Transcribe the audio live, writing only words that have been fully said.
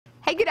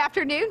good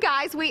afternoon,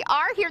 guys. We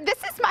are here. This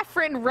is my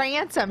friend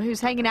Ransom, who's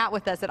hanging out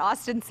with us at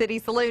Austin City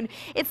Saloon.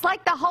 It's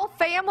like the whole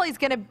family's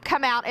going to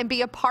come out and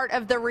be a part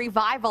of the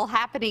revival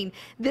happening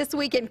this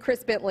weekend.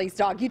 Chris Bentley's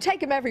dog. You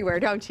take him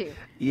everywhere, don't you?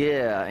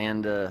 Yeah,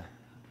 and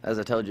as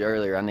I told you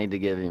earlier, I need to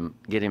get him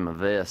a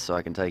vest so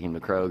I can take him to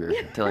Kroger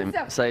until he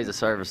says a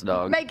service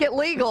dog. Make it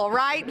legal,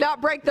 right?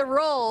 Not break the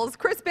rules.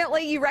 Chris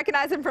Bentley, you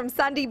recognize him from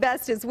Sunday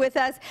Best, is with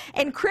us.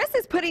 And Chris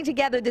is putting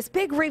together this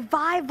big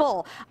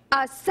revival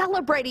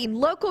celebrating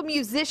local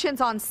musicians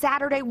on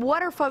Saturday.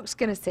 What are folks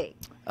going to see?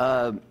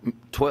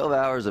 12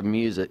 hours of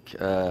music,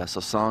 so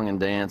song and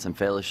dance and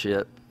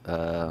fellowship.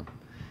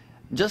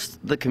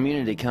 Just the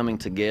community coming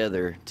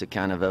together to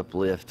kind of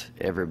uplift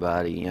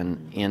everybody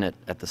in it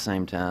at the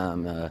same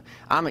time.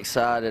 I'm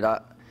excited. I'm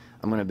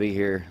going to be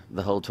here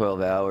the whole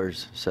 12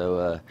 hours,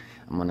 so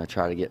I'm going to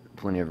try to get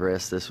plenty of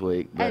rest this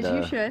week. But, as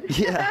you should.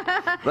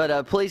 Yeah,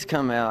 but please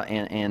come out,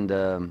 and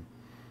I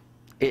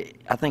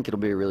think it'll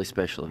be a really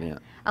special event.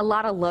 A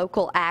lot of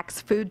local acts,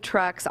 food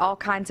trucks, all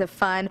kinds of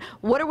fun.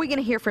 What are we going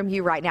to hear from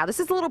you right now? This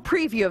is a little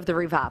preview of the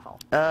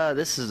revival.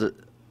 This is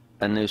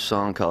a new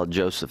song called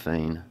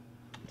Josephine.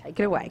 Take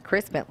it away,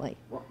 Chris Bentley.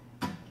 Do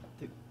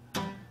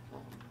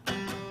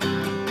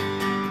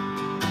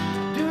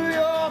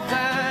your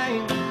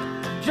thing,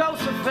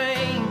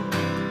 Josephine.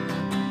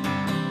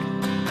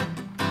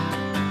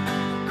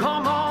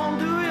 Come on,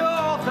 do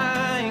your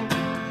thing,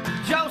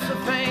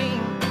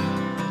 Josephine.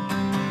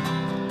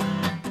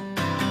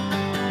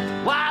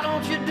 Why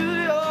don't you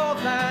do your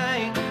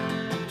thing,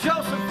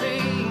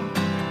 Josephine?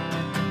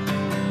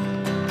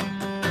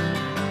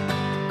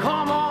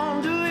 Come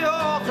on, do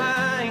your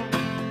thing.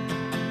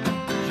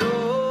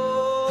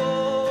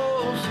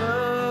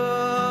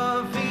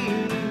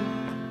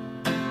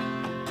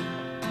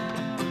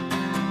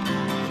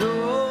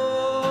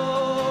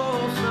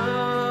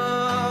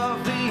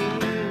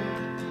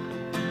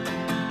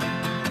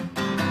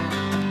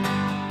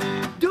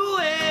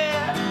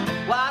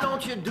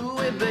 Do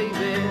it,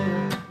 baby.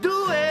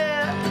 Do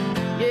it.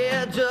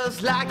 Yeah,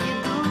 just like you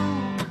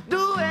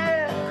do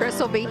it. Chris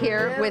will be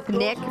here with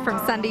Nick from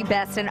Sunday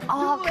Best and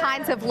all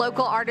kinds of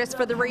local artists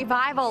for the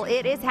revival.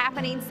 It is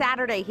happening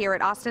Saturday here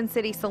at Austin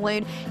City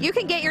Saloon. You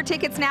can get your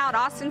tickets now at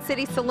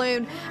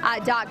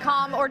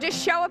austincitysaloon.com or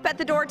just show up at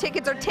the door.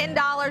 Tickets are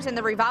 $10 and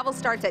the revival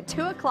starts at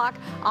 2 o'clock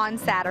on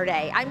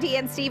Saturday. I'm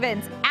Deanne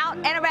Stevens, out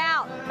and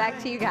about.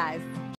 Back to you guys.